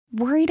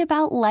Worried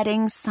about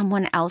letting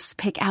someone else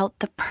pick out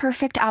the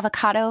perfect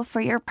avocado for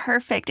your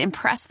perfect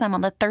impress them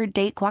on the third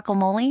date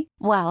guacamole?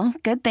 Well,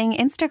 good thing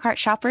Instacart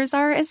shoppers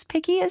are as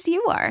picky as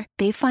you are.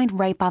 They find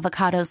ripe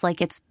avocados like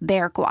it's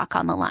their guac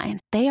on the line.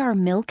 They are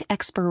milk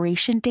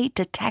expiration date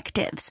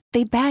detectives.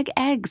 They bag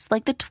eggs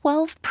like the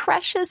 12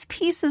 precious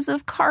pieces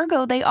of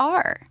cargo they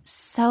are.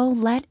 So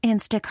let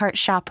Instacart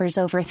shoppers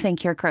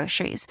overthink your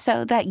groceries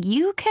so that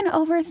you can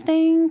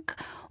overthink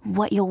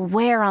what you'll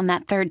wear on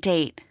that third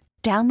date.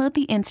 Download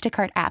the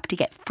Instacart app to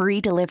get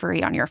free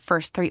delivery on your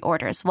first 3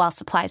 orders while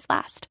supplies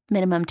last.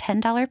 Minimum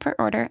 $10 per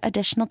order.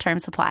 Additional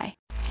terms apply.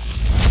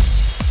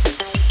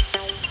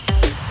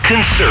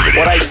 Conservative.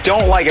 What I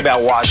don't like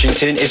about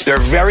Washington is they're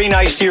very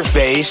nice to your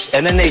face,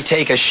 and then they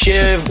take a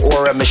shiv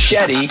or a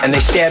machete and they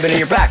stab it in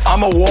your back.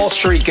 I'm a Wall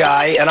Street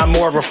guy, and I'm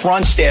more of a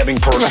front-stabbing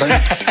person,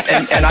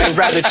 and I'd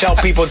rather tell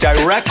people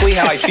directly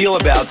how I feel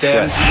about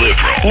them.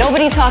 Liberal.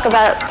 Nobody talk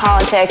about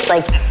politics,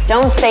 like,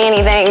 don't say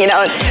anything, you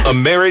know. A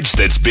marriage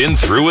that's been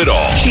through it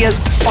all. She has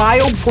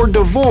filed for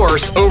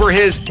divorce over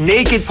his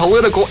naked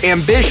political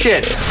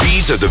ambition.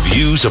 These are the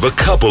views of a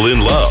couple in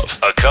love,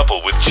 a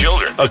couple with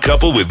children, a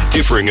couple with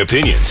differing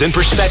opinions and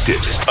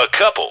perspectives, a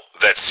couple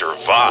that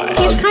survived.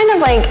 He's kind of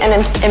like an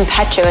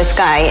impetuous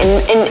guy.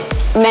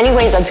 In many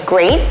ways, that's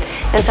great.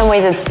 In some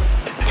ways, it's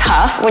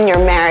tough when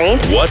you're married.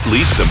 What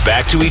leads them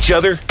back to each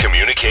other?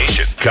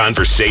 Communication,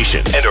 conversation,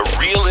 and a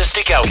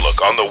realistic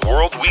outlook on the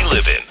world we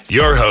live in.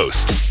 Your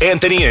hosts,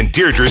 Anthony and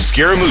Deirdre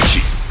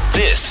Scaramucci.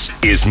 This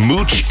is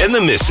Mooch and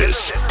the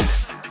Missus.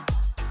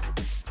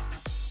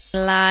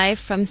 Live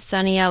from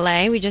sunny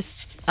LA. We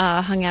just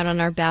hung out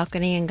on our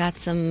balcony and got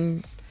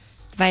some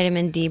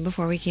vitamin D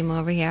before we came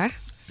over here.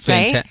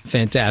 Right?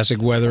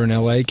 Fantastic weather in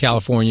LA.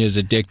 California is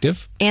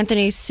addictive.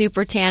 Anthony's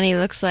super tan. He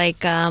looks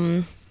like,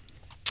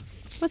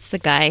 what's the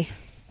guy?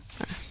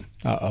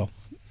 Uh-oh.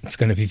 It's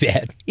going to be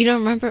bad. You don't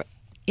remember?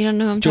 You don't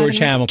know who I'm George talking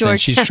about? Hamilton.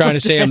 George She's trying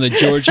to say I'm the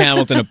George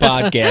Hamilton of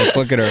podcasts.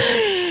 Look at her.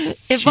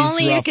 If She's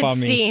only you rough could on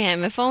me. see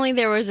him. If only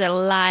there was a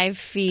live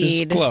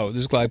feed. This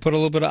is glow. I put a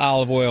little bit of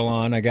olive oil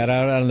on. I got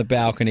out on the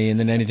balcony, and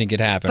then anything could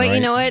happen. But right?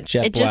 you know what?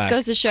 Jet It just black.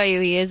 goes to show you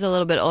he is a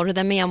little bit older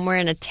than me. I'm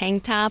wearing a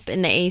tank top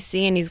in the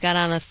AC, and he's got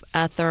on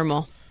a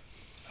thermal.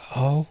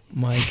 Oh,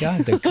 my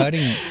God. The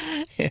cutting.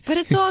 But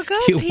it's all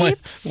good,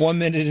 peeps. 1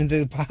 minute into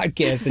the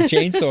podcast, the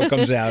chainsaw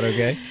comes out,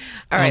 okay?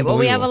 All right. Well,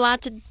 we have a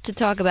lot to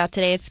talk about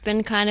today. It's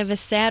been kind of a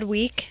sad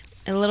week,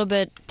 a little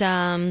bit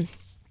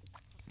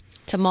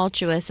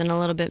tumultuous and a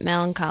little bit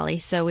melancholy.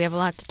 So we have a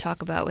lot to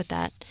talk about with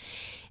that.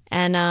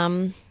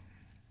 And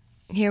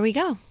here we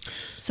go.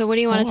 So what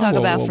do you want to talk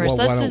about first?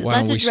 Let's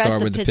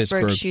address the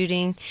Pittsburgh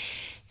shooting.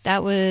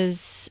 That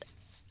was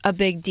a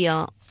big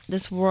deal.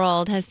 This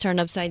world has turned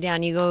upside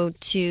down. You go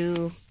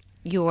to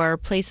your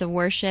place of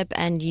worship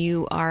and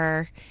you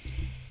are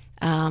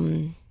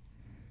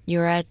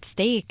you're at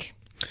stake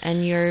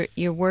and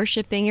you're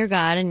worshiping your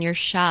God and you're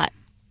shot.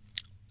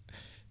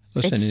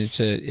 Listen,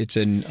 it's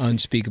an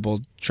unspeakable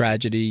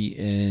tragedy,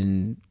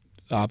 and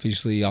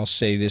obviously I'll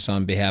say this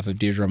on behalf of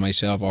Deirdre and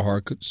myself. Our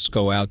hearts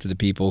go out to the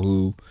people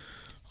who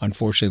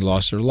unfortunately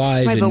lost their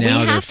lives, right, and but now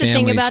we their have to think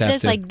families about have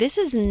this to... like this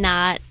is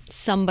not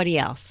somebody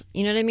else.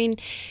 You know what I mean?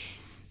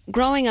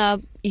 Growing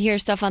up, you hear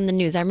stuff on the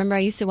news. I remember I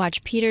used to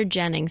watch Peter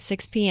Jennings,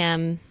 6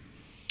 p.m.,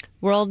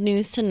 World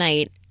News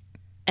Tonight,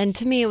 and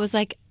to me it was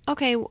like,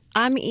 okay,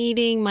 I'm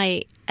eating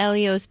my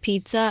Elio's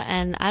pizza,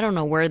 and I don't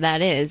know where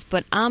that is,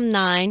 but I'm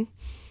 9,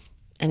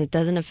 and it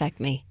doesn't affect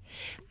me.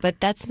 But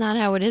that's not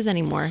how it is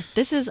anymore.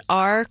 This is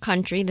our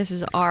country. This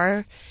is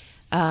our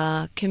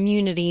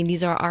community.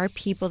 These are our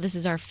people. This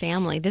is our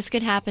family. This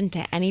could happen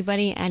to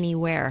anybody,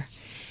 anywhere.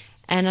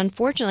 And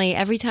unfortunately,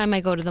 every time I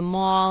go to the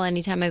mall,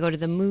 anytime I go to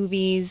the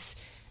movies,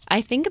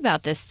 I think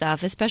about this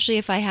stuff, especially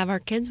if I have our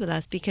kids with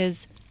us,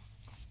 because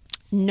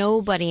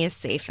nobody is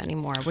safe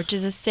anymore, which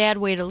is a sad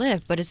way to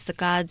live, but it's the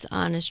God's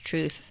honest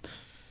truth.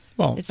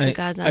 Well, it's the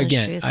God's honest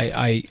again, truth.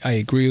 I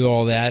agree with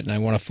all that, and I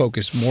want to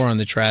focus more on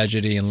the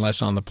tragedy and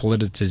less on the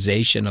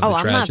politicization of the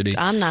tragedy.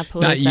 I'm not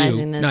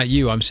politicizing this. Not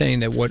you. I'm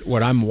saying that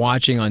what I'm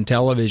watching on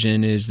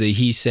television is the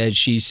he said,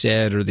 she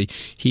said, or the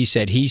he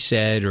said,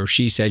 or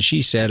she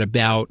said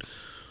about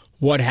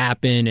what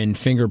happened and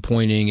finger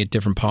pointing at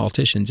different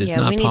politicians. It's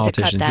not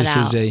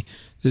politicians.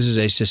 This is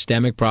a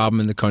systemic problem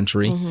in the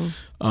country.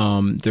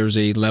 Mm-hmm. There's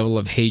a level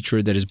of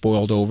hatred that has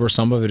boiled over.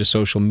 Some of it is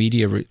social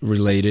media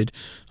related.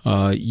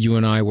 You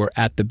and I were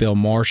at the Bill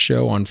Maher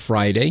show on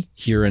Friday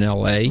here in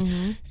L.A.,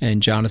 mm-hmm.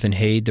 and Jonathan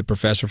Haidt, the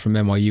professor from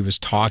NYU, was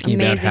talking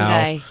Amazing about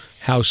guy.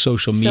 how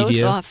social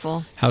media,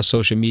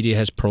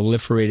 has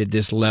proliferated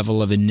this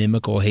level of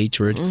inimical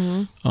hatred.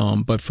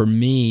 Mm-hmm. But for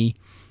me,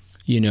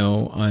 you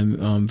know,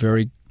 I'm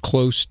very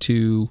close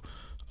to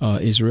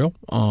Israel.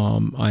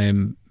 I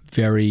am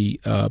very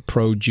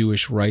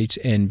pro-Jewish rights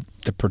and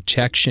the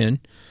protection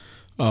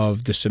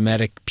of the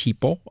Semitic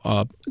people.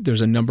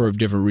 There's a number of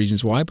different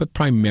reasons why, but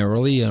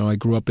primarily, you know, I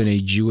grew up in a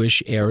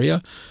Jewish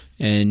area,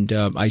 and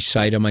I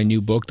cite in my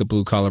new book, The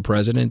Blue Collar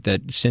President,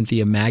 that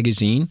Cynthia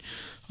Magazine,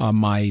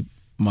 my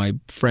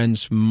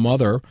friend's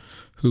mother,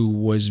 who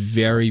was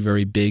very,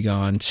 very big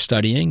on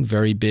studying,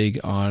 very big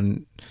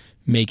on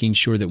making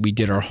sure that we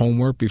did our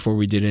homework before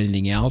we did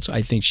anything else.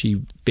 I think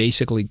she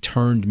basically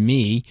turned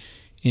me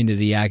into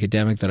the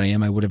academic that I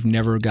am. I would have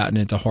never gotten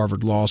into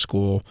Harvard Law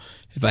School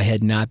if I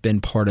had not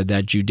been part of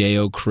that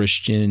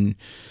Judeo-Christian,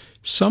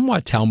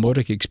 somewhat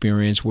Talmudic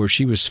experience where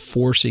she was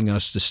forcing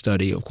us to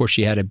study. Of course,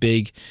 she had a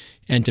big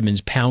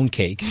Entenmann's pound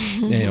cake.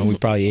 We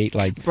probably ate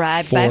like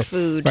bribed by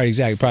food. Right,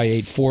 exactly. Probably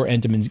ate 4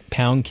 Entenmann's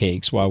pound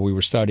cakes while we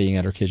were studying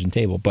at our kitchen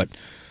table. But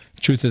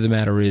the truth of the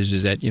matter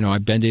is that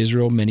I've been to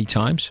Israel many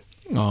times,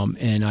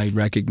 and I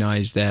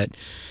recognize that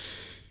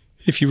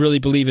if you really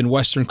believe in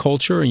Western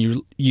culture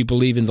and you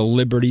believe in the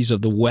liberties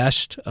of the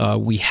West,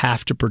 we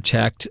have to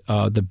protect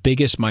the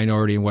biggest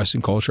minority in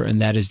Western culture,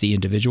 and that is the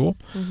individual.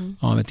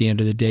 Mm-hmm. At the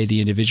end of the day, the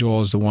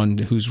individual is the one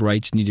whose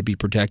rights need to be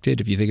protected.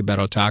 If you think about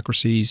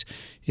autocracies,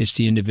 it's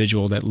the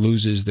individual that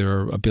loses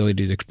their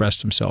ability to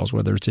express themselves,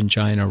 whether it's in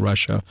China,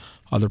 Russia,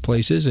 other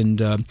places, and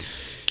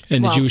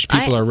the Jewish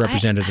people are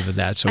representative of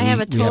that. So we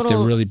have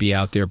to really be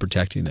out there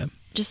protecting them.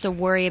 Just a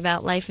worry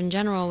about life in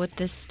general with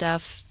this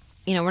stuff.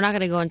 We're not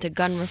going to go into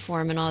gun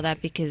reform and all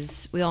that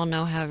because we all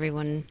know how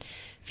everyone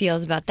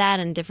feels about that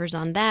and differs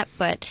on that.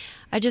 But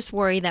I just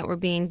worry that we're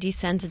being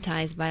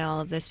desensitized by all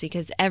of this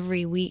because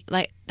every week,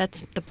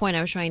 that's the point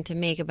I was trying to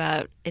make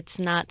about it's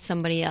not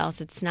somebody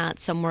else, it's not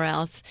somewhere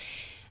else.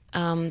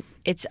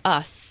 It's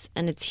us,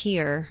 and it's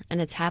here,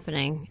 and it's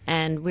happening,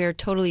 and we're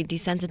totally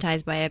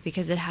desensitized by it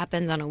because it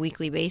happens on a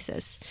weekly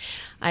basis.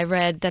 I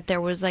read that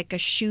there was like a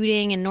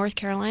shooting in North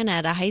Carolina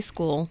at a high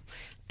school.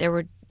 There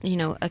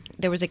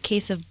was a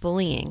case of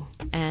bullying,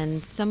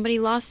 and somebody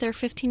lost their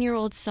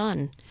 15-year-old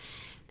son.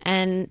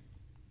 And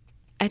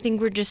I think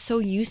we're just so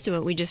used to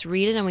it. We just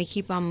read it and we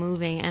keep on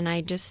moving, and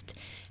I just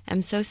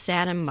am so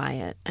saddened by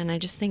it, and I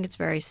just think it's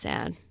very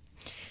sad.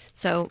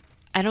 So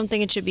I don't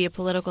think it should be a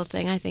political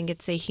thing. I think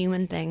it's a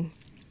human thing.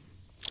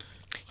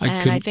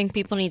 I think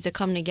people need to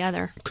come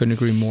together. Couldn't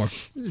agree more.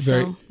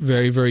 Very,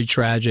 very, very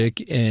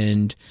tragic,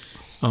 and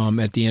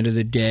at the end of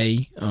the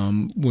day,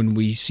 when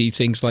we see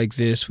things like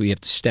this, we have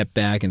to step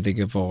back and think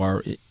of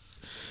our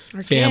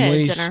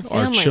families,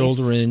 our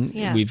children.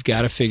 Yeah. We've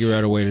got to figure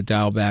out a way to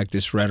dial back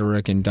this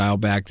rhetoric and dial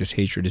back this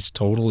hatred. It's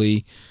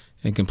totally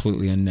and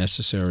completely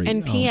unnecessary.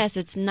 And P.S.,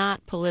 it's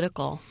not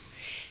political.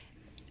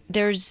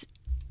 There's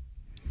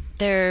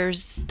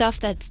stuff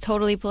that's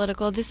totally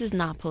political. This is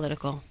not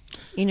political.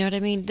 You know what I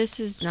mean? This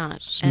is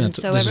not.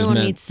 Everyone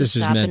needs to stop. This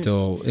is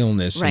mental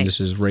illness, right. And this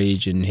is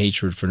rage and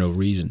hatred for no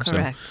reason.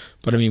 Correct.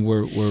 But I mean,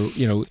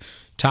 we're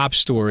top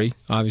story,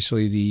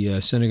 obviously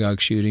the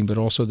synagogue shooting, but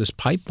also this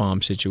pipe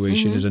bomb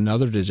situation is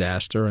another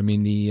disaster. I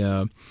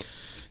mean,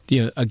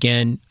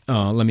 again,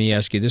 let me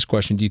ask you this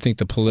question. Do you think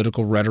the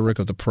political rhetoric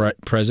of the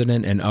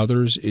president and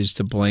others is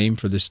to blame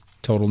for this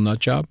total nut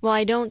job? Well,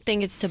 I don't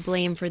think it's to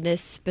blame for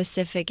this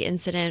specific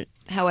incident.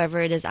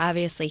 However, it is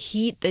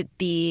obviously that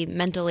the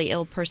mentally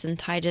ill person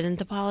tied it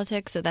into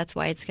politics, so that's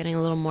why it's getting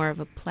a little more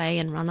of a play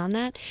and run on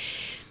that.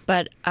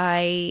 But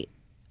I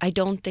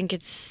don't think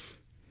it's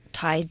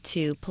tied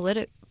to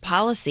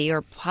policy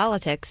or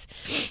politics,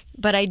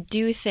 but I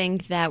do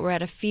think that we're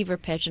at a fever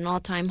pitch, an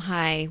all-time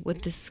high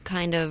with this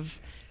kind of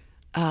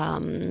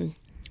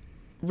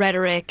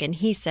rhetoric and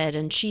he said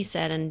and she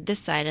said and this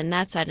side and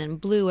that side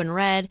and blue and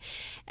red.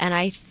 And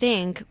I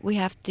think we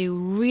have to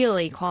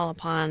really call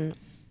upon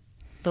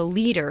the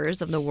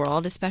leaders of the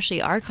world, especially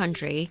our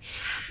country,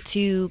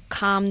 to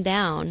calm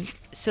down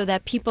so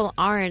that people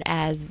aren't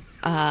as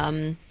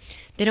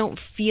they don't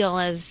feel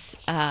as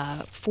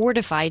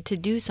fortified to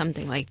do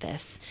something like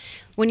this.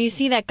 When you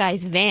see that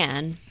guy's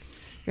van,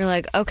 you're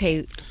like,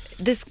 okay,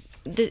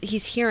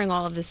 he's hearing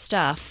all of this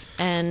stuff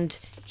and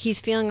he's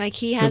feeling like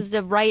he has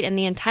the right and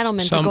the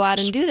entitlement to go out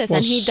and do this,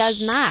 and he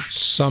does not.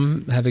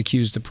 Some have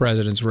accused the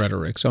president's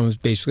rhetoric. Some have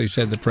basically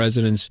said the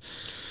president's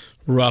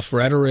rough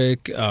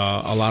rhetoric,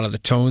 a lot of the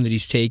tone that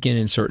he's taken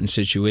in certain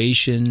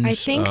situations. I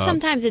think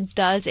sometimes it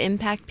does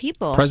impact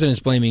people. The president's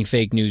blaming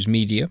fake news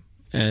media,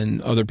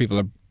 and other people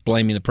are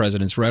blaming the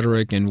president's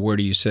rhetoric, and where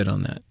do you sit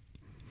on that?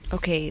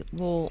 Okay,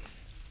 well,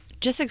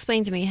 just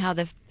explain to me how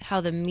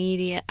the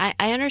media...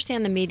 I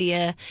understand the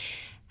media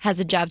has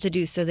a job to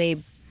do, so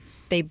they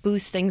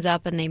boost things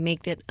up and they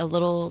make it a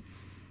little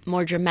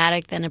more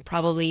dramatic than it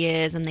probably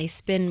is, and they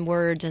spin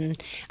words.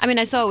 And I mean,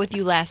 I saw it with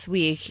you last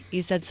week.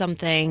 You said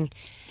something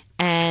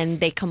and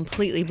they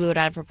completely blew it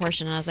out of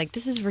proportion, and I was like,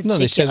 this is ridiculous.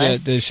 No,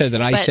 they said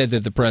that I said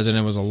that the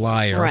president was a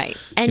liar. Right.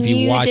 And if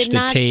you watch did the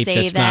not tape, say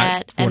that's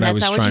that, not what I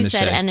was trying to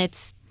say. And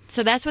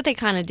so that's what they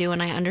kind of do,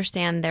 and I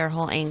understand their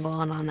whole angle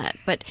on that.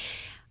 But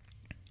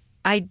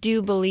I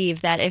do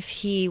believe that if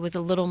he was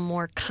a little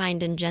more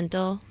kind and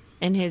gentle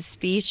in his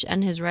speech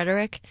and his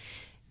rhetoric,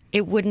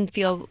 it wouldn't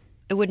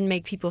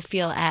make people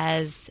feel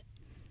as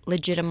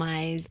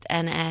legitimized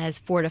and as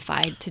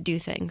fortified to do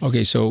things.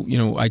 Okay, so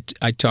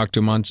I talked to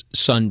him on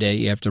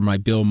Sunday after my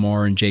Bill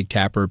Maher and Jake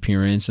Tapper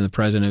appearance, and the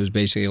president was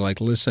basically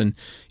like, listen,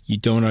 you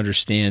don't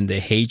understand the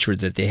hatred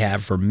that they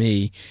have for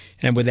me.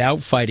 And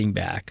without fighting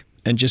back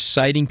and just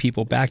citing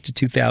people back to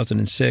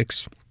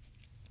 2006,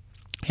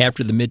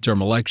 After the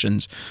midterm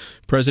elections,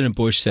 President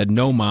Bush said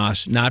no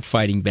mas, not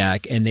fighting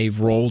back, and they've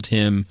rolled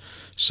him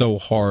so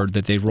hard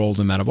that they rolled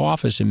him out of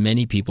office. And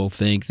many people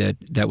think that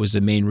that was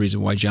the main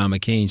reason why John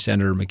McCain,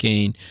 Senator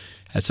McCain,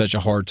 had such a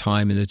hard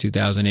time in the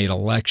 2008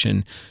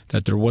 election,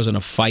 that there wasn't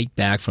a fight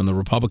back from the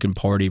Republican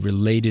Party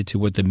related to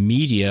what the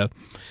media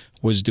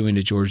was doing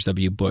to George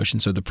W. Bush.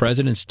 And so the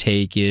president's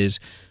take is,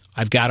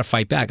 I've got to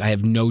fight back. I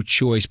have no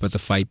choice but to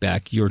fight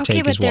back. Your take is what?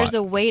 Okay, but there's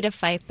a way to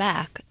fight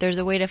back. There's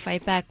a way to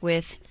fight back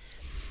with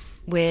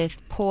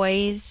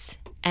poise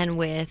and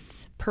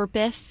with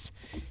purpose,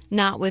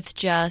 not with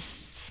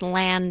just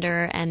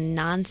slander and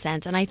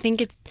nonsense. And I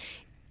think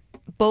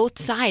both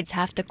sides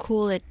have to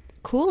cool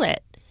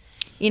it.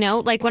 You know,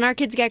 like when our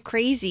kids get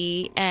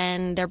crazy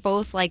and they're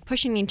both like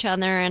pushing each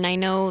other, and I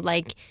know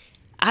like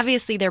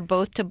obviously they're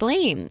both to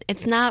blame.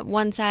 It's not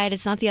one side,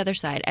 it's not the other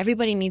side.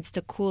 Everybody needs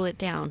to cool it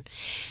down.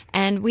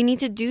 And we need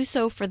to do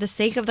so for the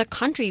sake of the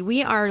country.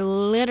 We are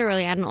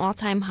literally at an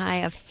all-time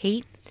high of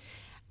hate,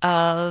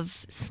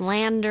 of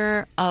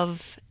slander,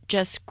 of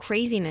just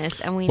craziness,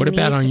 and we need to calm it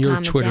down. What about on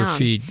your Twitter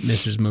feed,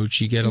 Mrs. Mooch?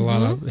 You get a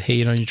lot of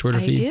hate on your Twitter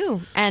feed? I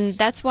do, and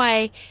that's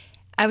why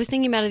I was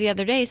thinking about it the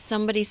other day.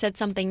 Somebody said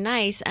something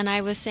nice, and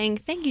I was saying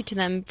thank you to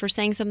them for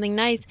saying something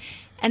nice,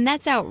 and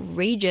that's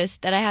outrageous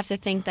that I have to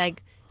think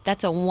like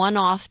that's a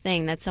one-off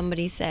thing that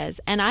somebody says,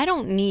 and I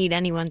don't need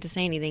anyone to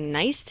say anything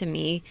nice to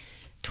me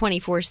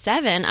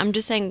 24/7. I'm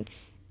just saying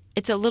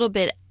it's a little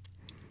bit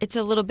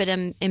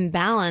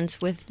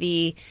imbalance with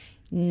the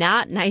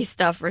not nice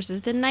stuff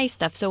versus the nice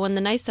stuff. So when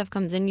the nice stuff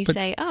comes in, you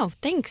say, oh,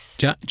 thanks.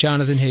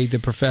 Jonathan Haig, the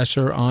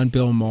professor on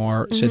Bill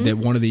Maher, said that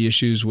one of the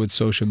issues with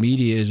social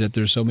media is that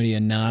there's so many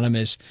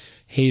anonymous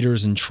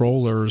haters and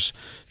trollers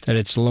that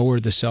it's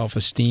lowered the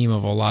self-esteem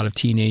of a lot of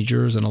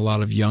teenagers and a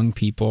lot of young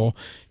people.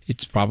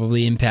 It's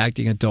probably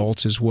impacting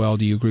adults as well.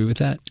 Do you agree with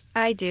that?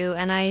 I do,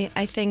 and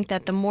I think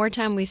that the more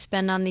time we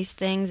spend on these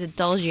things, it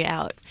dulls you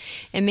out.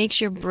 It makes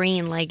your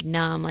brain like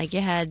numb, like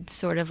you had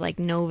sort of like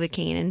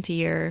Novocaine into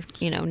your,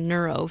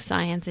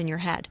 neuroscience in your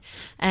head.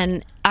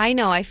 And I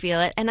know I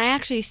feel it, and I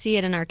actually see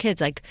it in our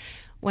kids. Like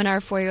when our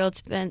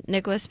 4-year-old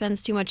Nicholas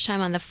spends too much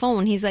time on the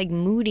phone, he's like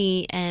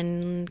moody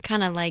and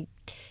kind of like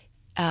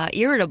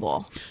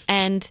irritable,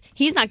 and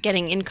he's not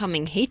getting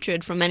incoming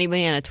hatred from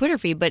anybody on a Twitter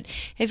feed, but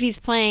if he's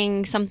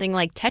playing something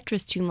like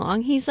Tetris too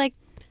long, he's like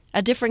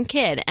a different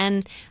kid.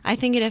 And I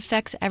think it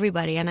affects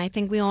everybody, and I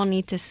think we all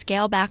need to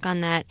scale back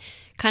on that,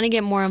 kind of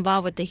get more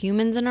involved with the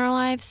humans in our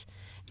lives,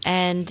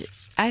 and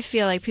I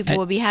feel like people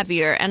will be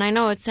happier. And I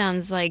know it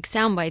sounds like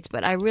sound bites,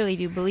 but I really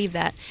do believe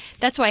that.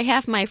 That's why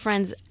half my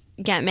friends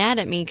get mad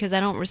at me because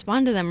I don't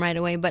respond to them right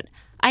away, but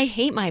I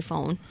hate my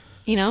phone.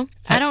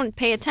 I don't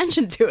pay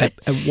attention to it.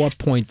 At what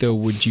point, though,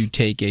 would you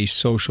take a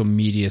social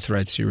media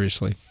threat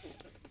seriously?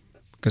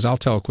 Because I'll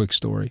tell a quick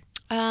story.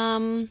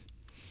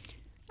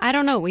 I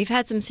don't know. We've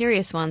had some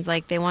serious ones,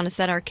 like they want to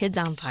set our kids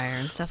on fire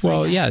and stuff like that.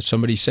 Well, yeah,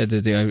 somebody said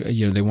that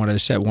they wanted to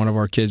set one of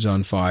our kids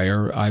on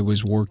fire. I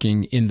was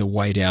working in the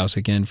White House,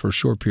 again, for a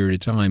short period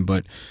of time,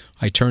 but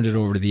I turned it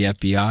over to the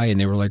FBI, and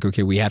they were like,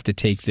 okay, we have to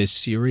take this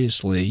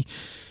seriously.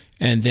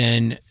 And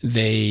then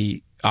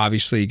they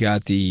obviously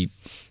got the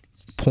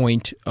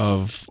point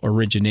of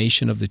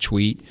origination of the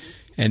tweet,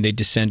 and they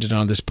descended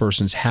on this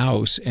person's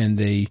house, and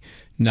they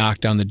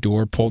knocked on the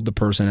door, pulled the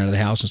person out of the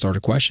house, and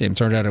started questioning him. It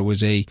turned out it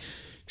was a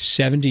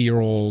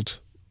 70-year-old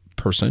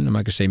person. I'm not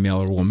going to say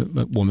male or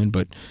woman,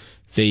 but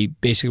they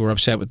basically were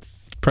upset with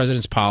the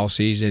president's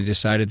policies, and they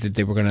decided that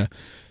they were going to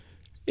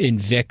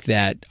evict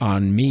that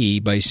on me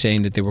by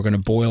saying that they were going to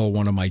boil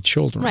one of my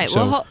children. Right.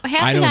 So, well,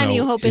 half the time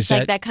you hope it's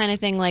like that kind of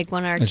thing, like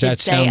when our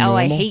kids say, "Oh,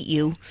 I hate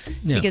you,"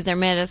 because they're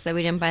mad at us that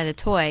we didn't buy the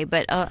toy.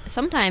 But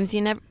sometimes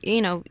you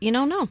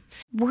don't know.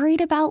 Worried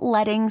about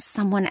letting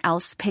someone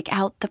else pick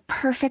out the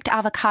perfect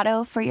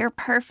avocado for your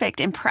perfect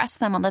impress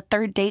them on the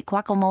third date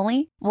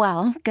guacamole?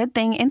 Well, good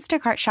thing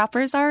Instacart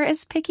shoppers are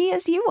as picky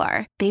as you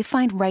are. They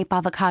find ripe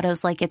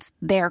avocados like it's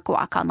their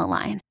guac on the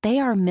line. They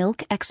are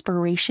milk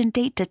expiration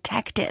date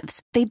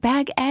detectives. They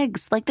bag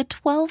eggs like the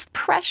 12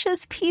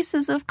 precious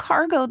pieces of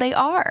cargo they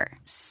are.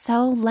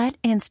 So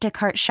let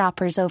Instacart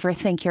shoppers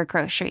overthink your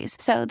groceries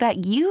so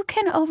that you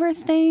can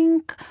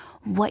overthink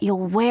what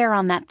you'll wear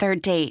on that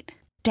third date.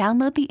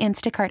 Download the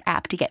Instacart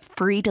app to get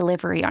free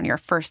delivery on your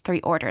first 3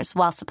 orders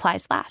while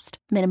supplies last.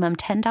 Minimum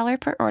 $10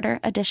 per order.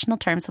 Additional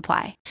terms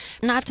apply.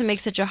 Not to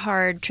make such a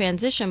hard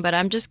transition, but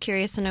I'm just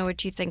curious to know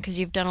what you think, because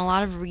you've done a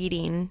lot of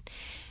reading.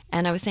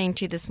 And I was saying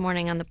to you this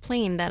morning on the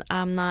plane that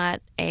I'm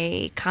not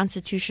a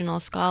constitutional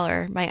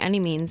scholar by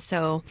any means.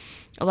 So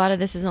a lot of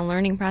this is a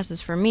learning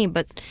process for me.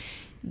 But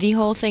the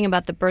whole thing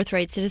about the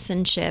birthright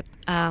citizenship,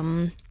 there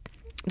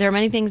are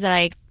many things that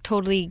I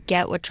totally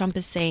get what Trump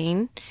is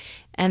saying.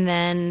 And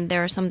then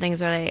there are some things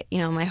that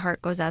my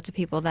heart goes out to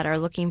people that are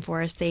looking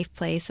for a safe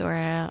place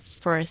or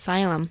for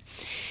asylum.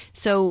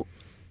 So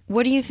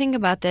what do you think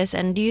about this?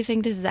 And do you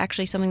think this is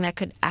actually something that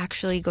could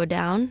actually go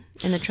down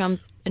in the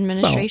Trump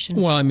administration?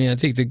 Well, I mean, I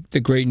think the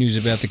great news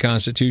about the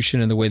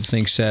Constitution and the way the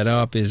thing's set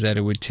up is that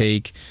it would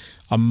take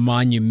a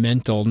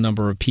monumental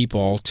number of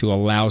people to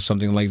allow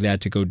something like that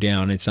to go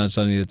down. It's not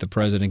something that the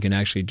president can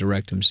actually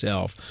direct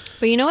himself.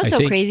 But you know what's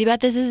so crazy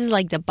about this? This is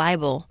like the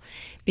Bible,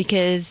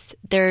 because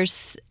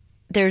there's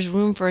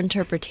room for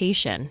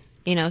interpretation.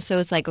 You know, so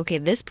it's like, okay,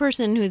 this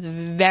person who's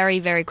very,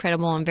 very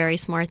credible and very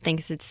smart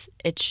thinks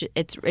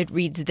it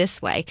reads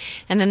this way,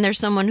 and then there's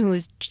someone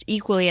who's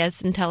equally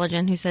as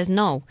intelligent who says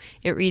no,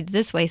 it reads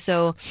this way.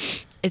 So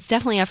it's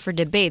definitely up for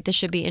debate. This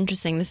should be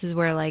interesting. This is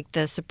where like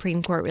the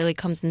Supreme Court really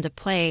comes into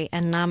play,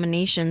 and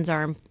nominations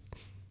are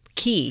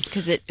key,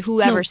 because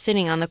whoever's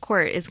sitting on the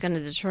court is going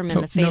to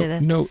determine the fate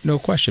of this. No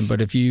question.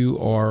 But if you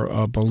are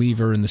a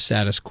believer in the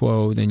status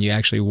quo, then you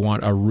actually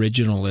want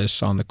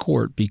originalists on the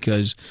court,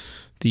 because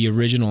the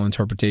original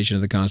interpretation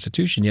of the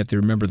Constitution, you have to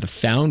remember the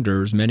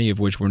founders, many of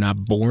which were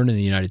not born in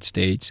the United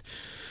States,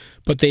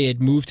 but they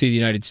had moved to the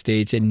United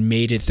States and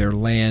made it their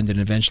land and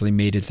eventually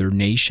made it their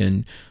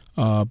nation,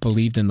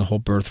 believed in the whole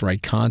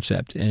birthright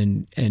concept.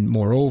 And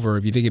moreover,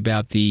 if you think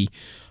about the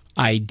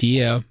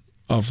idea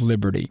of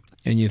liberty,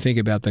 and you think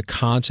about the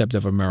concept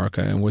of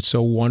America, and what's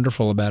so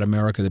wonderful about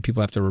America that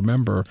people have to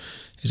remember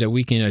is that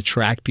we can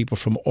attract people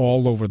from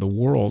all over the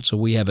world. So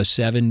we have a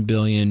 7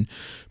 billion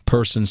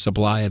person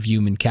supply of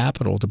human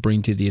capital to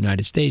bring to the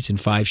United States. In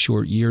 5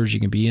 short years, you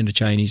can be a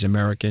Chinese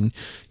American,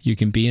 you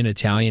can be an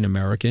Italian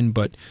American,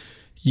 but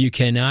you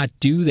cannot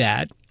do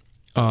that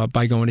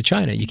by going to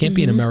China. You can't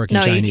be an American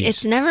Chinese. No,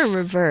 it's never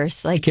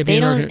reverse. Like they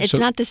don't. It's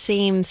not the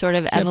same sort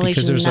of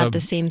evolution. Not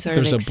the same sort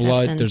of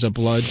acceptance. There's a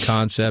blood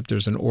concept.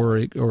 There's an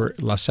or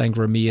La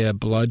Sangramia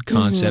blood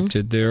concept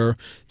to their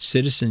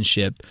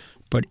citizenship.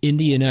 But in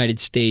the United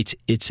States,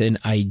 it's an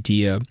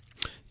idea.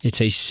 It's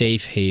a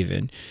safe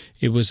haven.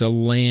 It was a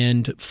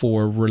land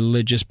for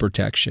religious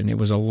protection. It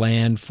was a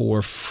land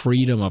for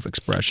freedom of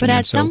expression. But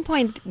at some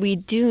point, we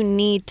do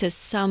need to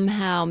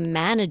somehow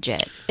manage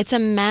it. It's a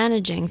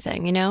managing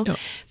thing, you know?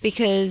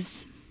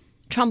 Because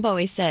Trump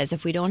always says,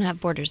 if we don't have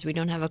borders, we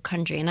don't have a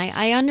country. And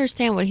I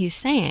understand what he's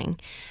saying.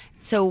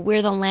 So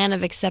we're the land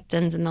of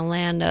acceptance and the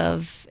land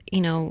of,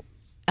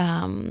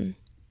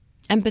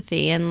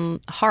 empathy and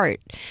heart.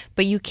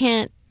 But you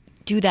can't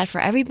do that for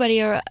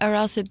everybody, or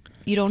else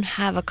you don't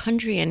have a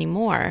country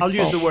anymore. I'll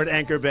use the word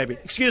anchor baby.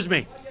 Excuse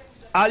me.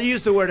 I'll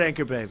use the word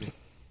anchor baby.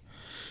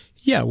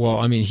 Yeah, well,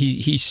 I mean,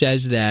 he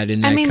says that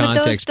in that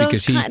context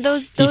because he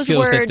feels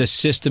that the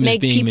system is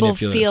being manipulated. Make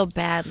people feel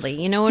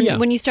badly. You know,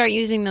 when you start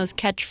using those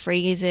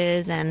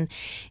catchphrases and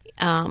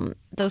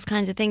those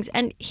kinds of things.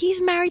 And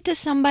he's married to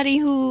somebody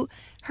who,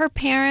 her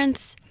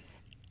parents,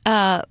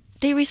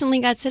 they recently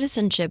got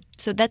citizenship.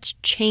 So that's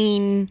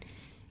chain...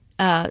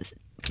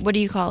 what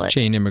do you call it?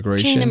 Chain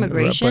immigration. Chain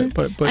immigration.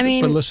 But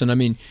listen, I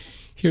mean,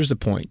 here's the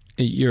point.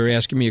 You're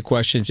asking me a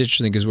question. It's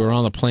interesting because we're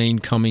on the plane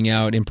coming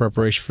out in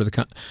preparation for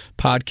the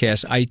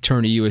podcast. I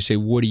turn to you. I say,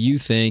 what do you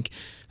think?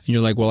 And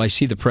you're like, well, I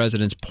see the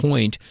president's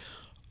point.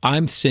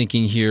 I'm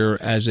thinking here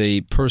as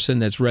a person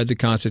that's read the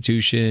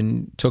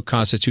Constitution, took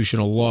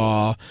constitutional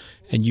law,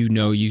 and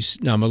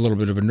I'm a little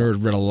bit of a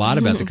nerd, read a lot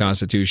about the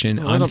Constitution.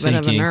 A little bit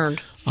of a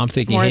nerd. I'm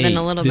thinking, more than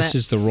a little this bit.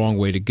 is the wrong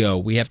way to go.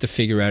 We have to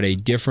figure out a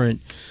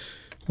different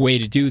way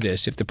to do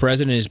this. If the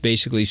president is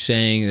basically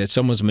saying that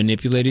someone's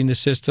manipulating the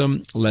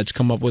system, let's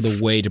come up with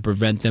a way to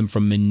prevent them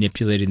from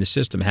manipulating the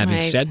system.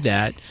 Having said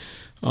that,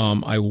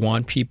 I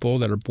want people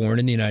that are born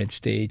in the United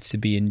States to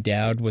be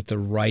endowed with the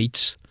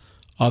rights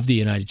of the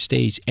United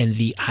States and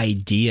the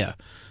idea.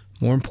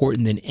 More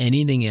important than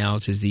anything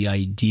else is the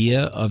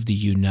idea of the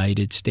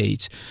United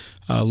States.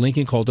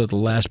 Lincoln called it the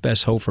last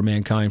best hope for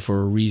mankind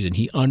for a reason.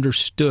 He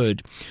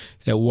understood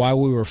that while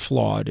we were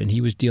flawed and he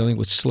was dealing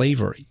with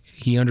slavery,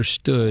 he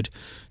understood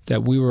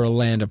that we were a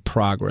land of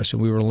progress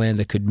and we were a land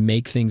that could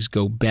make things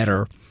go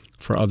better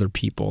for other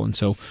people. And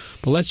so,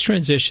 but let's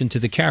transition to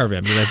the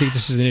caravan, because I think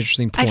this is an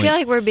interesting point. I feel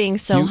like we're being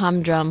so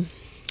humdrum.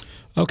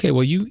 Okay,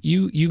 well,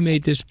 you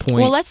made this point.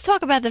 Well, let's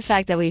talk about the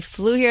fact that we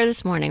flew here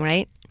this morning,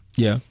 right?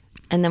 Yeah.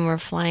 And then we're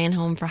flying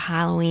home for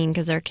Halloween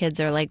because our kids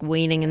are like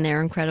waiting in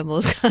their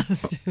Incredibles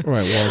costume.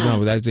 Right. Well,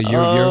 no, that's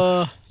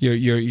your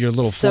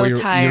little so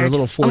 4-year-old. Tired. Your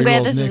little 4-year-old. I'm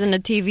glad this Nick. isn't a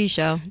TV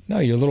show. No,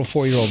 your little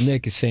 4-year-old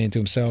Nick is saying to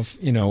himself,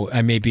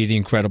 I may be the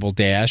Incredible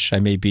Dash. I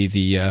may be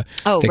the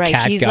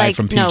cat he's guy like,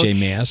 from PJ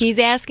Masks. He's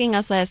asking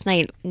us last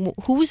night,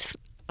 who's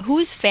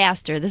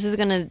faster? This is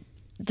going to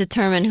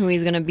determine who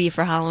he's going to be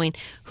for Halloween.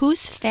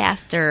 Who's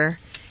faster?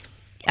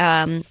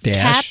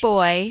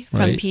 Catboy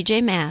from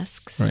PJ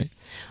Masks. Right.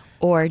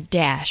 Or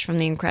Dash from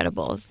The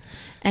Incredibles.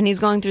 And he's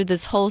going through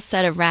this whole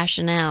set of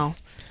rationale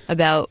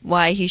about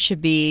why he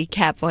should be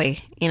Catboy,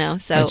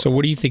 So, right, so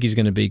what do you think he's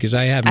going to be? Because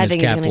I have him as Catboy. I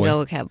think he's going to go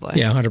with Catboy.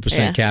 Yeah,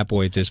 100%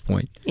 Catboy at this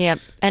point. Yep.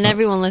 And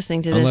everyone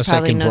listening to this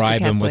probably knows who Catboy is. Unless I can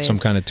bribe him with some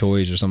kind of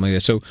toys or something like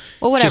that. So,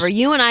 well, whatever.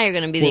 You and I are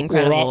going to be The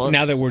Incredibles.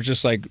 Now that we're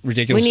just like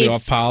ridiculously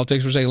off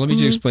politics, we're saying, let me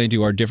just explain to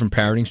you our different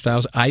parenting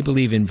styles. I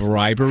believe in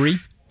bribery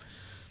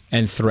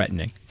and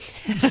threatening.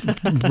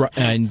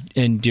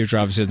 and Deirdre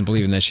obviously doesn't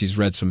believe in that. She's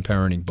read some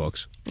parenting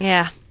books.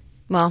 Yeah.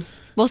 Well,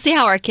 We'll see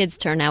how our kids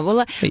turn out.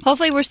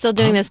 Hopefully we're still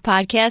doing this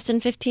podcast in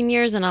 15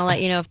 years, and I'll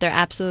let you know if they're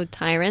absolute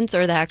tyrants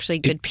or they're actually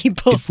good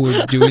people. If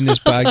we're doing this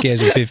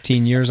podcast in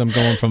 15 years, I'm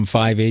going from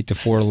 5'8" to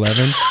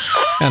 4'11".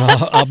 And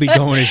I'll be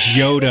going as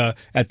Yoda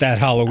at that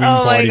Halloween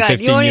party 15 years from now. Oh my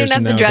God, you won't even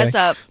have to dress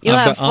up. You'll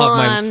have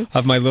full-on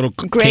have my little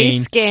gray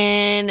cane.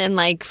 Skin and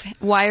like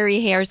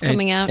wiry hairs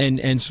coming out.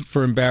 And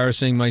for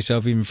embarrassing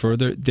myself even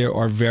further, there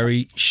are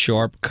very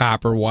sharp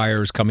copper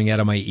wires coming out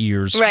of my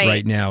ears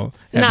right now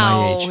at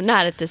my age. No,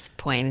 not at this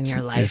point in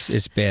your life.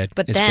 It's bad.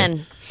 But it's then,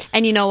 bad.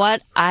 And you know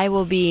what? I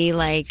will be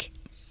like...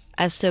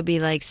 I'll still be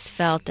like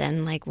svelte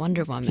and like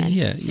Wonder Woman.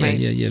 Yeah.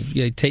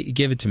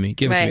 Give it to me.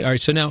 Give it to me. All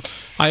right. So now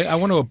I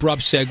want to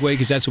abrupt segue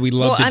because that's what we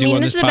love to do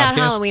on this podcast. This is about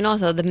Halloween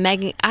also.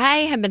 I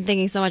have been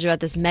thinking so much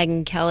about this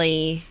Megyn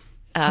Kelly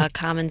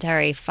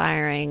commentary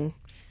firing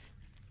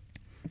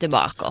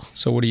debacle.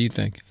 So what do you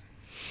think?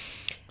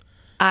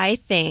 I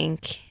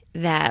think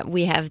that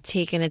we have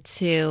taken it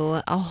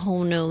to a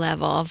whole new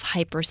level of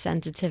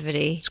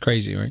hypersensitivity. It's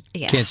crazy, right?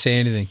 Yeah. Can't say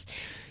anything.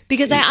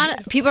 Because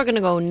people are going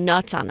to go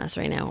nuts on us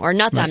right now, or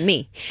nuts on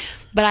me.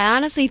 But I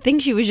honestly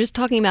think she was just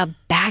talking about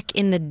back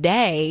in the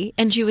day,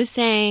 and she was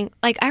saying,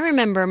 like, I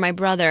remember my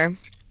brother,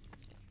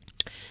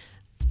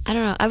 I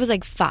don't know, I was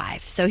like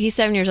 5, so he's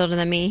 7 years older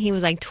than me. He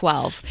was like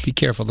 12. Be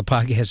careful, the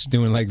podcast is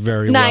doing like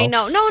very well. I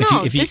know,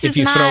 this is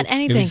not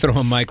anything. If you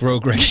throw a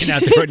microaggression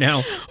out there right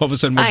now, all of a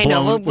sudden we're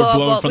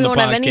blown from the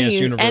podcast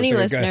universe. Any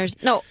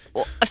listeners. No,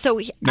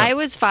 so I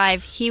was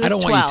 5, he was 12.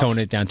 I don't want you to tone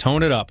it down.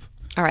 Tone it up.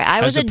 All right,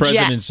 I was As the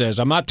president says,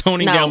 I'm not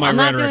toning down my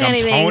rhetoric. I'm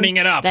toning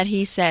it up. That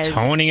he says.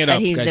 Toning it up.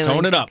 Okay,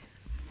 tone it up.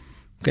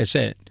 Okay,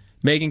 say it.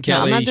 Megyn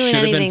Kelly should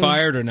have been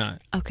fired or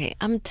not? Okay,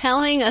 I'm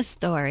telling a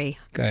story.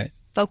 Go ahead.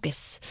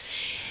 Focus.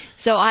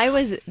 So I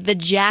was the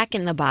Jack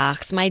in the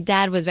Box. My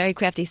dad was very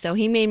crafty, so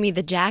he made me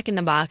the Jack in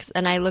the Box,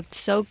 and I looked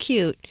so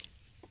cute.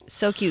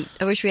 So cute.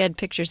 I wish we had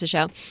pictures to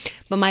show.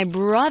 But my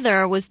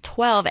brother was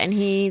 12, and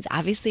he's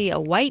obviously a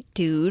white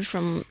dude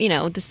from,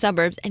 the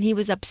suburbs, and he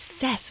was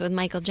obsessed with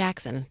Michael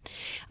Jackson.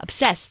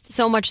 Obsessed.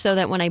 So much so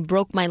that when I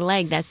broke my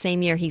leg that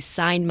same year, he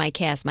signed my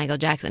cast, Michael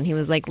Jackson. He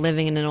was like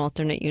living in an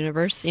alternate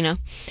universe,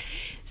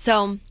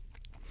 So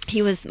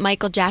he was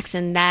Michael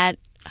Jackson that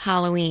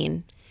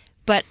Halloween.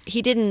 But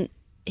he didn't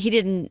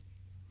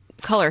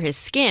color his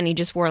skin. He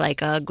just wore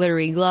like a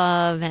glittery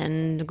glove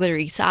and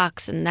glittery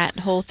socks and that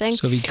whole thing.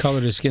 So if he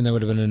colored his skin, that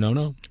would have been a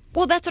no-no?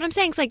 Well, that's what I'm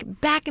saying. It's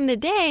like back in the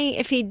day,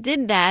 if he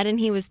did that and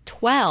he was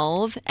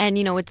 12 and,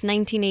 it's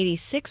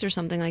 1986 or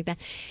something like that,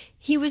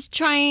 he was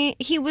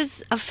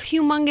a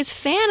humongous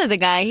fan of the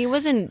guy. He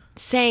wasn't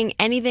saying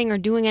anything or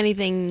doing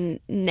anything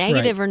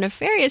negative or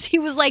nefarious. He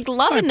was like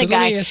loving the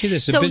guy. Let me ask you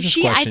this, so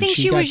I think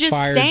she was just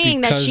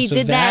saying that she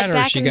did that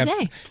back in the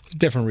day.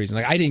 Different reason.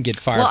 Like I didn't get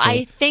fired.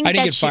 I didn't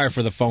get fired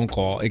for the phone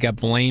call. It got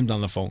blamed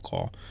on the phone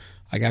call.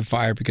 I got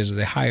fired because of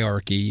the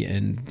hierarchy,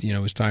 and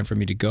it was time for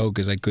me to go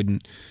because I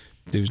couldn't.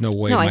 There was no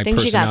way. No, my I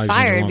think she got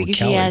fired because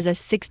Kelly. she has a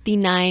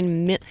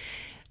 69.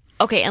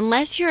 Okay,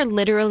 unless you're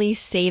literally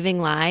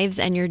saving lives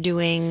and you're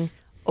doing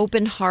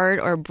open heart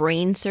or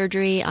brain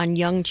surgery on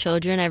young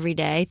children every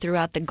day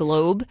throughout the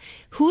globe,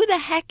 who the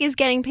heck is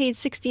getting paid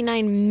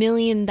 $69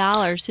 million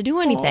to do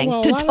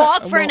anything? To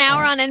talk for an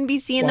hour on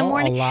NBC in the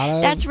morning?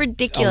 That's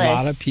ridiculous. A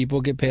lot of people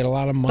get paid a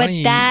lot of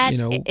money. But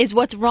that is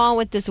what's wrong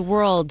with this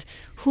world.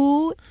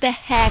 Who the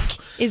heck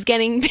is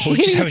getting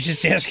paid? I was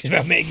just asking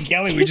about Megyn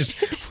Kelly.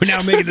 We're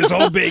now making this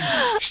whole big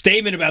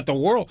statement about the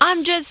world.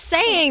 I'm just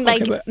saying,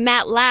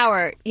 Matt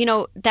Lauer,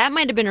 that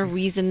might have been a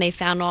reason they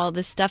found all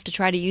this stuff to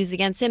try to use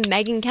against him.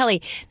 Megyn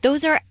Kelly,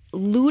 those are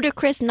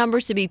ludicrous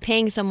numbers to be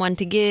paying someone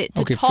to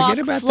talk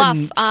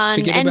fluff on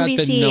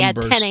NBC at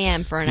 10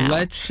 a.m. for an hour.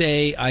 Let's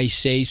say I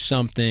say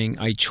something,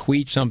 I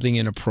tweet something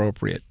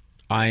inappropriate.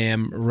 I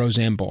am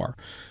Roseanne Barr.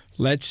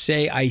 Let's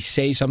say I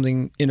say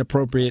something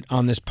inappropriate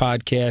on this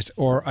podcast,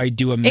 or I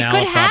do a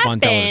mouth hop on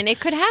television.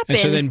 It could happen. And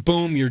so then,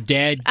 boom, you're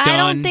dead, done. I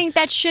don't think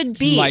that should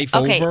be. Life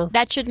over?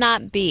 That should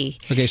not be.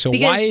 Okay, so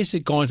why is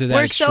it going to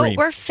that extreme?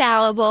 We're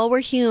fallible. We're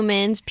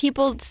humans.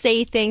 People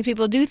say things.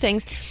 People do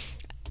things.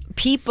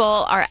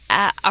 People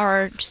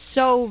are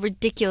so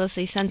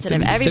ridiculously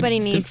sensitive. Everybody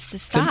needs to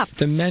stop.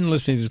 The men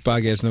listening to this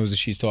podcast knows that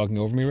she's talking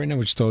over me right now,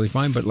 which is totally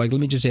fine. But let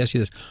me just ask you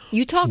this: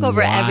 you talk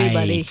over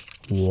everybody.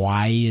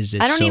 Why is it?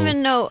 I don't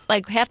even know.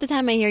 Like half the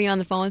time I hear you on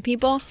the phone with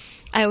people,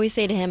 I always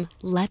say to him,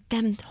 "Let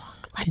them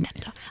talk. Let them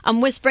talk." I'm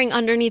whispering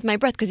underneath my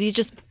breath because he's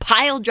just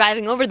pile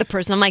driving over the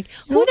person. I'm like,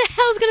 who the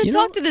hell's going to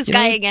talk to this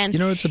guy again? You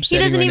know what's upsetting?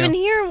 He doesn't right even now?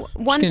 hear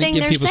one thing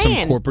they're saying. Give people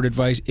some corporate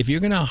advice. If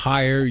you're going to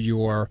hire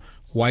your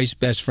wife's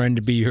best friend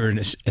to be your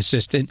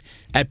assistant,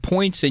 at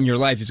points in your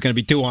life it's going to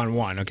be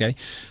 2-on-1. Okay,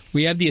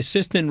 we have the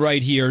assistant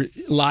right here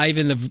live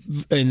in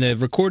the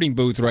recording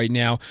booth right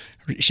now,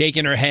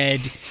 shaking her head,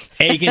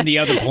 egging the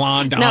other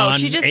blonde on. No,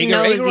 she just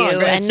knows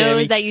you and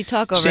knows that you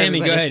talk over Sammy,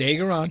 everybody. go ahead,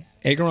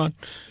 egg her on.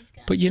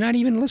 But you're not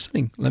even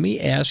listening. Let me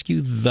ask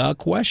you the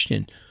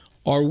question: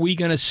 are we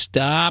going to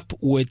stop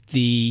with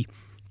the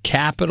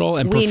capital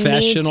and We need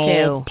professional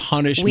to.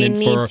 punishment We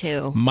need for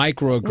to.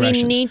 microaggressions.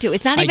 We need to.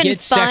 It's not even I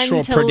get fun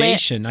sexual to live.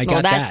 predation. I got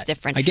well, that. that's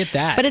different. I get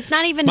that. But it's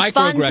not even fun to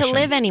Microaggression.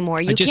 live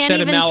anymore. You I just can't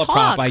said even a malaprop.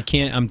 talk. I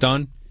can't. I'm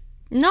done.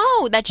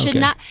 No, that should Okay.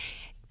 not.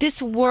 This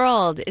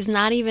world is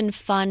not even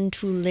fun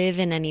to live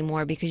in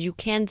anymore because you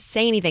can't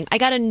say anything. I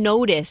got a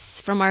notice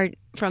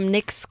from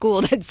Nick's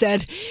school that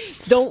said,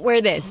 "Don't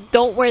wear this.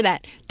 Don't wear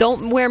that.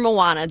 Don't wear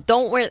Moana.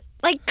 Don't wear."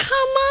 Like, come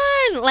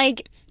on,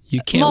 like. You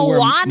can't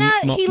Moana,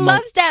 wear he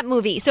loves that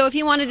movie. So if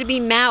he wanted to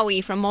be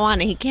Maui from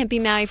Moana, he can't be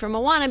Maui from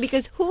Moana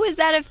because who is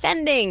that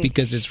offending?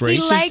 Because it's He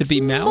racist to likes be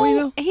Maui,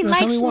 though? He No,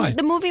 tell likes me why.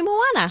 the movie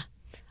Moana.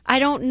 I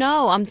don't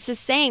know. I'm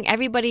just saying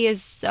everybody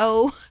is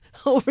so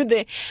over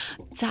the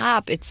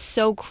top. It's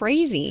so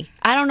crazy.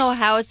 I don't know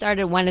how it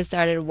started, when it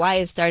started, why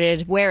it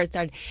started, where it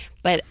started,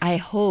 but I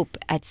hope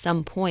at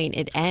some point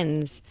it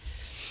ends.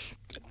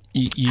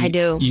 I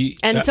do.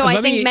 And so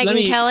I think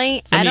Megyn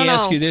Kelly, I don't know. Let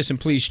me ask you this, and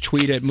please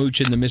tweet at Mooch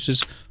and the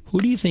Missus.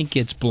 Who do you think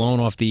gets blown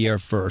off the air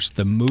first?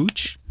 The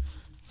Mooch,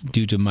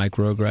 due to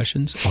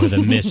microaggressions, or the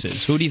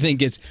Missus? Who do you think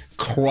gets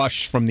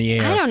crushed from the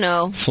air? I don't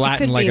know.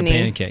 Flattened like a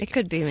pancake. It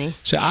could be me.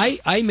 So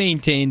I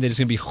maintain that it's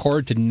going to be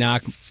hard to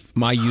knock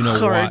my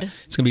you-know-what. Hard.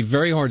 It's going to be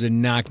very hard to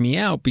knock me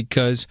out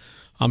because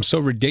I'm so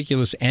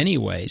ridiculous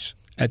anyways.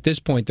 At this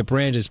point, the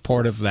brand is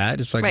part of that.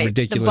 It's like Right.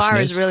 ridiculousness. The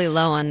bar is really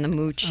low on the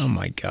Mooch. Oh,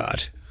 my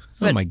God.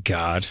 But- oh, my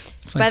God.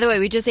 It's By like- the way,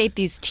 we just ate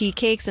these tea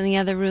cakes in the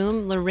other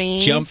room.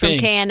 Lorraine Jumping.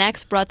 from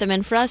KNX brought them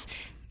in for us.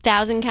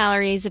 1,000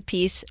 calories a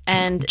piece.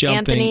 And Jumping.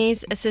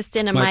 Anthony's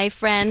assistant and My- my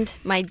friend,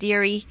 my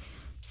dearie,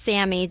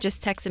 Sammy,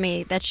 just texted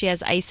me that she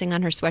has icing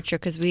on her sweatshirt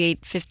because we ate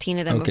 15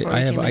 of them Okay, before we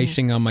I have came in here.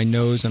 icing on my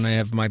nose, and I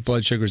have my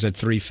blood sugars at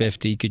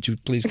 350. Could you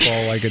please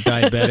call like a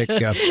diabetic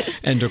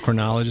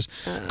endocrinologist?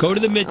 Go to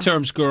the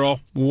midterms, girl.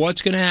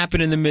 What's going to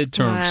happen in the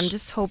midterms? I'm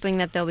just hoping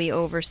that they'll be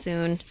over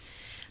soon.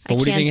 But I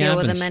what do you can't think deal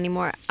with happens? them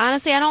anymore.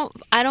 Honestly,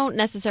 I don't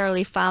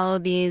necessarily follow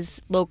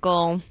these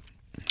local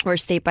or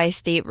state by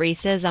state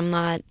races. I'm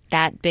not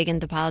that big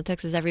into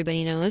politics, as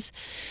everybody knows.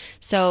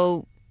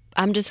 So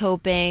I'm just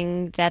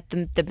hoping that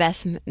the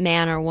best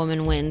man or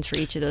woman wins for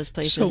each of those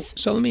places.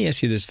 So let me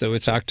ask you this, though.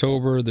 It's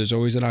October. There's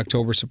always an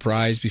October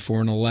surprise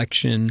before an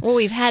election. Well,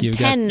 we've had You've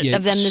 10 got- yeah,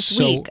 of them this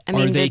so week. I are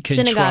mean, they the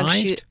synagogue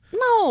contrived? shoot.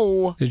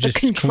 No, They're the just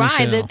contrived.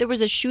 coincidental. There was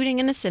a shooting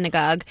in a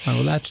synagogue. Oh,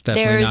 well, that's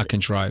definitely There's- not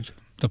contrived.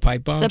 The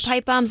pipe bombs? The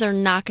pipe bombs are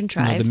not No,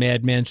 contrived. the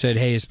madman said,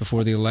 hey, it's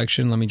before the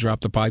election. Let me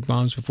drop the pipe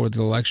bombs before the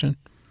election.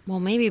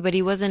 Well, maybe, but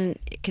he wasn't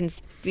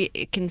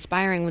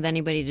conspiring with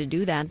anybody to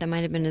do that. That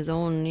might have been his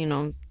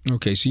own,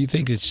 Okay, so you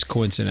think it's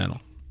coincidental.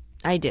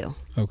 I do.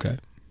 Okay.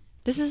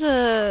 This is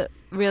a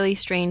really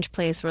strange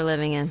place we're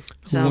living in.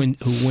 So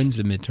Who wins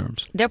the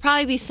midterms? there'll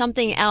probably be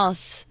something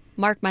else,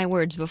 mark my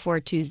words, before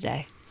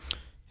Tuesday.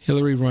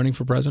 Hillary running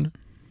for president?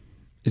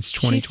 It's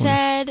 2020. She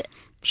said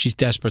She's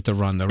desperate to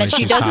run, though, that right?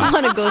 she She's doesn't hot.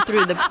 want to go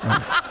through the...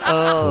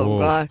 Oh,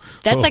 God.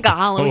 That's like a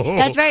Halloween.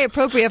 That's very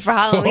appropriate for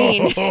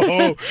Halloween.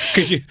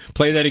 Could you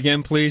play that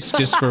again, please?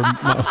 Just for...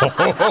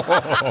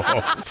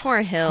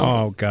 Poor Hill.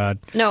 Oh, God.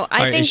 No, I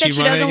All right, think is that she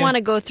running doesn't again? want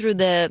to go through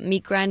the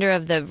meat grinder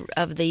of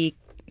the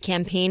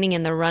campaigning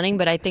and the running,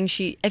 but I think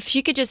if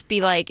she could just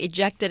be like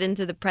ejected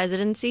into the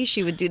presidency,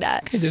 she would do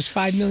that. Hey, there's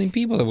 5 million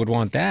people that would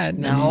want that.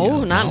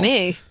 No, not no?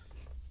 me.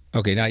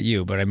 Okay, not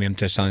you, but I mean, I'm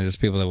just telling you, there's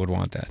people that would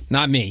want that.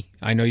 Not me.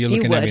 I know you're You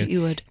looking at would, me.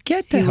 you would.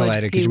 Get the He hell would,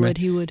 out of here. he Could you would, ima-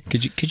 he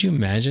would. Could you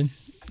imagine?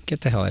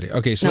 Get the hell out of here.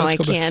 Okay, so No, let's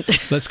I go can't.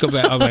 back. Let's go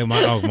back.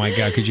 Oh my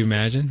God, could you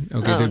imagine?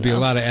 Okay, Oh, there'd be a no.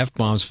 lot of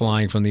F-bombs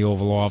flying from the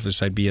Oval Office.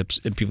 People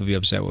would be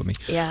upset with me.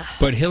 Yeah.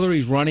 But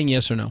Hillary's running,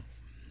 yes or no?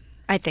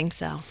 I think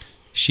so.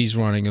 She's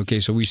running. Okay,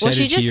 so we said Well,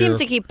 she it just here. seems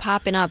to keep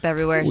popping up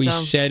everywhere. We so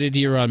said it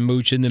here on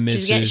Mooch and the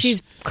Missus.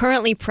 she's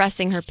currently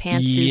pressing her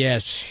pantsuits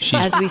Yes,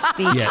 she's- as we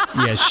speak.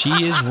 Yes, she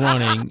is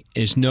running.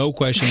 There's no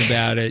question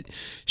about it.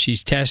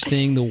 She's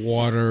testing the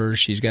water.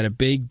 She's got a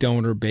big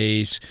donor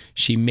base.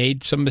 She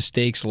made some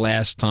mistakes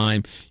last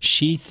time.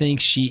 She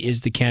thinks she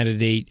is the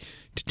candidate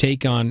to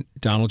take on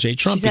Donald J.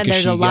 Trump. She said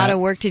because there's a lot got- of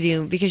work to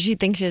do because she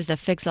thinks she has to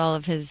fix all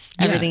of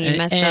everything he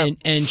messed up.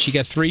 And she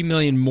got 3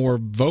 million more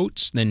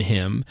votes than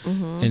him,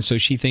 Mm-hmm. and so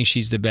she thinks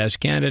she's the best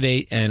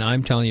candidate. And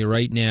I'm telling you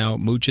right now,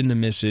 Mooch and the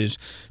Missus,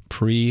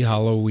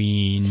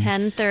 pre-Halloween,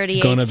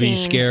 10:30, going to be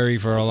 18. scary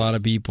for a lot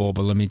of people.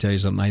 But let me tell you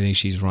something. I think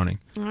she's running.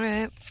 All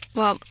right.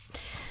 Well,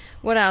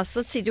 what else?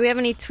 Let's see. Do we have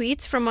any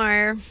tweets from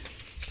our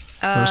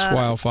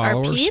Erstwhile our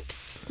followers.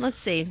 peeps? Let's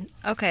see.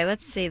 Okay,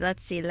 let's see.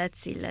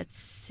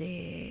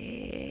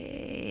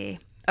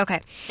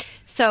 Okay.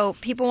 So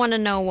people want to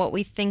know what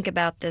we think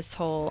about this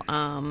whole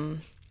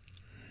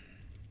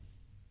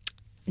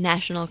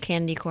National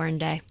Candy Corn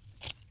Day.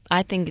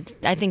 I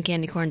think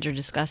candy corns are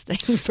disgusting.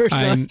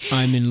 Personally,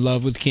 I'm in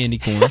love with candy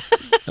corn.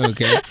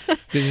 Okay,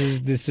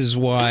 this is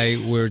why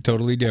we're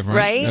totally different.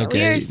 right? Okay?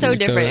 We are so We're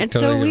different. It's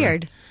so totally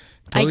weird.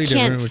 different. Totally I can't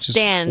different, which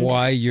stand. is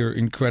why you're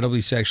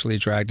incredibly sexually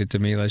attracted to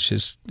me. Let's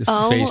just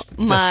Oh face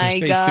my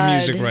the God.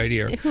 music right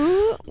here.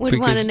 Who would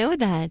want to Because- know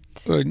that?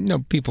 No,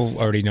 people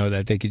already know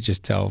that. They could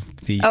just tell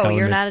the Oh, element.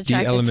 you're not the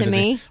attracted element to of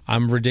me?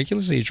 I'm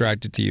ridiculously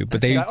attracted to you,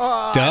 but they,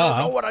 I don't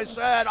know what I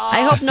said.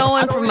 I hope no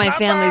one from my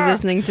family's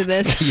listening to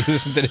this. You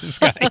listen to this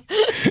guy.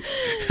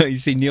 You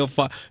see, Neil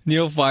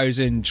fires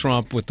in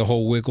Trump with the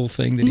whole wiggle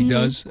thing that he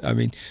does. I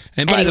mean,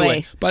 and by the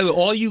way,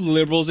 all you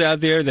liberals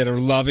out there that are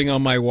loving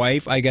on my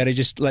wife, I got to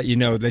just let you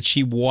know that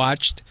she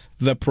watched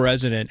the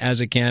president as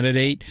a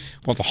candidate.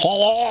 Well,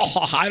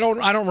 I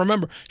don't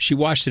remember. She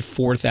watched it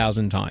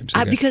 4,000 times.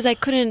 Okay? Because I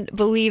couldn't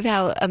believe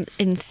how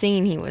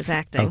insane he was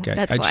acting. Okay,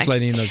 That's I why. just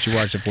letting you know she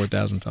watched it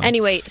 4,000 times.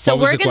 Anyway, so what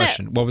was we're the gonna.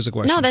 question? What was the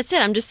question? No, that's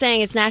it. I'm just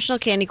saying it's National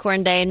Candy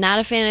Corn Day. I'm not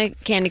a fan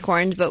of candy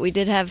corns, but we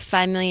did have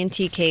 5 million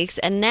tea cakes,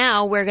 and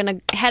now we're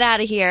gonna head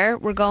out of here.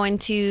 We're going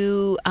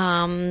to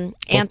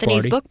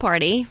Anthony's book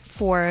party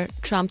for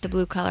Trump, the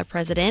blue collar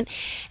president,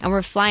 and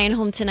we're flying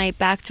home tonight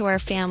back to our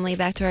family,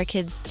 back to our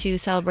kids to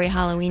celebrate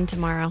Halloween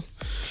tomorrow.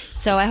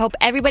 So I hope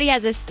everybody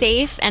has a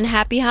safe and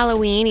happy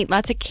Halloween. Eat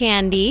lots of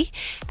candy.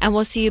 And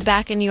we'll see you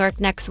back in New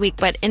York next week.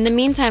 But in the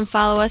meantime,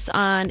 follow us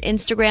on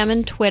Instagram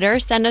and Twitter.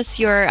 Send us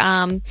your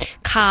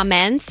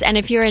comments. And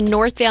if you're in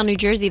Northvale, New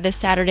Jersey this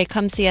Saturday,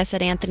 come see us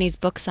at Anthony's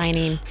book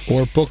signing.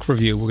 Or book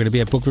review. We're going to be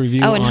at book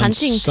review in on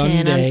Huntington,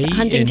 Sunday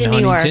Huntington, in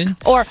New York. Huntington.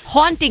 Or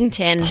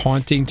Hauntington.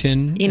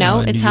 Hauntington. You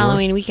know, New it's York.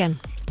 Halloween weekend.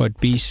 But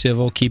be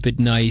civil, keep it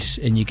nice,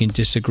 and you can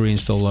disagree and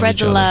still love Spread each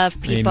the other. love,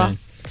 people. Amen.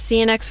 See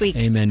you next week.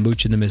 Amen.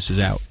 Mooch and the Missus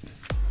out.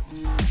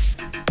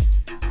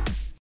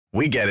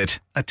 We get it.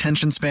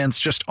 Attention spans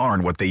just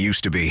aren't what they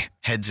used to be.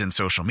 Heads in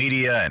social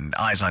media and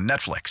eyes on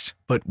Netflix.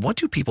 But what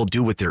do people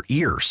do with their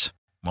ears?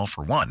 Well,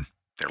 for one,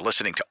 they're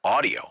listening to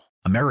audio.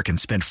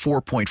 Americans spend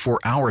 4.4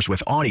 hours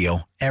with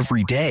audio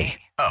every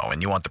day. Oh,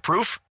 and you want the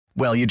proof?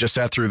 Well, you just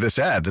sat through this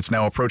ad that's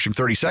now approaching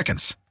 30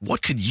 seconds.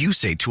 What could you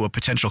say to a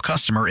potential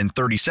customer in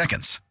 30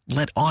 seconds?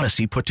 Let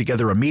Odyssey put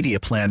together a media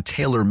plan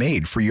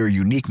tailor-made for your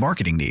unique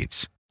marketing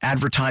needs.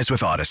 Advertise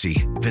with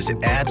Odyssey.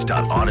 Visit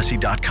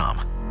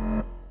ads.odyssey.com.